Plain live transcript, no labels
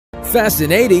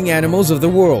Fascinating animals of the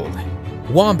world.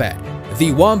 Wombat.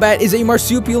 The wombat is a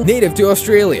marsupial native to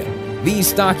Australia. These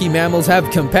stocky mammals have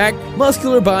compact,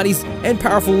 muscular bodies and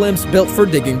powerful limbs built for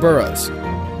digging burrows.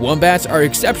 Wombats are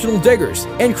exceptional diggers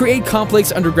and create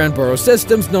complex underground burrow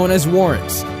systems known as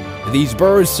warrens. These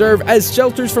burrows serve as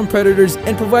shelters from predators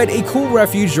and provide a cool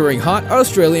refuge during hot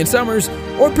Australian summers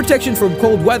or protection from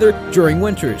cold weather during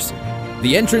winters.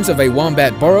 The entrance of a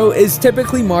wombat burrow is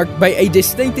typically marked by a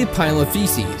distinctive pile of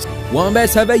feces.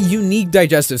 Wombats have a unique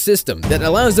digestive system that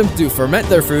allows them to ferment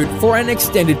their food for an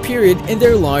extended period in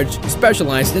their large,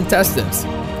 specialized intestines.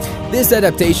 This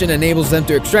adaptation enables them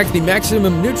to extract the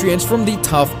maximum nutrients from the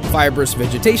tough, fibrous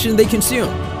vegetation they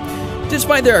consume.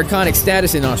 Despite their iconic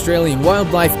status in Australian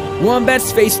wildlife,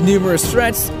 wombats face numerous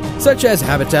threats such as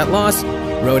habitat loss,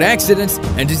 road accidents,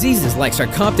 and diseases like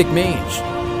sarcoptic mange.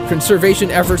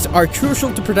 Conservation efforts are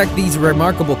crucial to protect these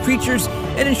remarkable creatures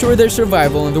and ensure their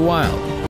survival in the wild.